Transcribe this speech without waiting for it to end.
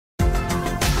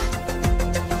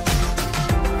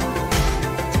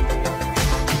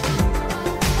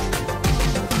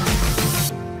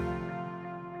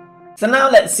So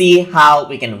now let's see how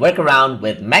we can work around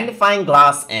with magnifying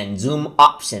glass and zoom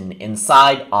option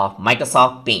inside of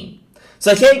Microsoft Paint.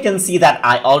 So here you can see that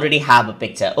I already have a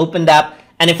picture opened up,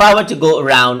 and if I were to go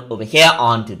around over here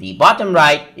onto the bottom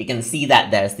right, you can see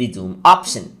that there's the zoom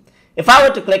option. If I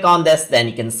were to click on this, then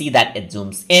you can see that it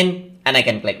zooms in, and I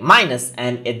can click minus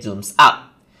and it zooms out.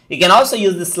 You can also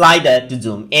use the slider to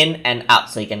zoom in and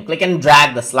out. So you can click and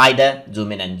drag the slider,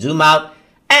 zoom in and zoom out.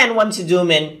 And once you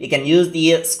zoom in, you can use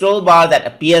the scroll bar that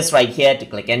appears right here to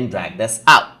click and drag this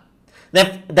out.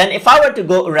 Then if I were to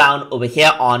go around over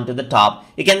here onto the top,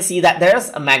 you can see that there's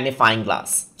a magnifying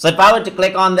glass. So if I were to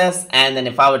click on this, and then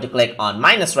if I were to click on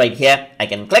minus right here, I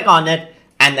can click on it,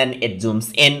 and then it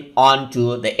zooms in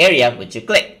onto the area which you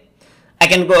click. I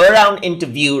can go around into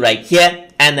view right here,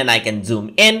 and then I can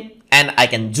zoom in, and I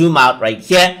can zoom out right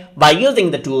here by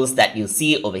using the tools that you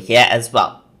see over here as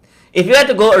well. If you were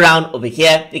to go around over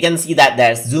here, you can see that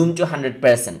there's zoom to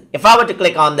 100%. If I were to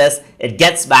click on this, it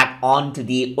gets back onto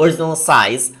the original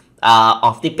size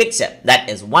of the picture. That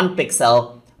is 1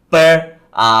 pixel per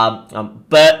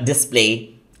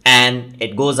display, and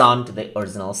it goes on to the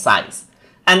original size.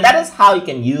 And that is how you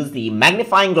can use the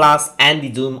magnifying glass and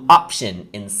the zoom option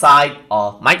inside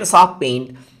of Microsoft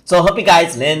Paint. So I hope you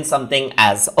guys learned something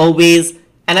as always.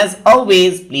 And as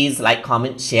always, please like,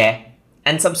 comment, share,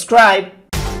 and subscribe.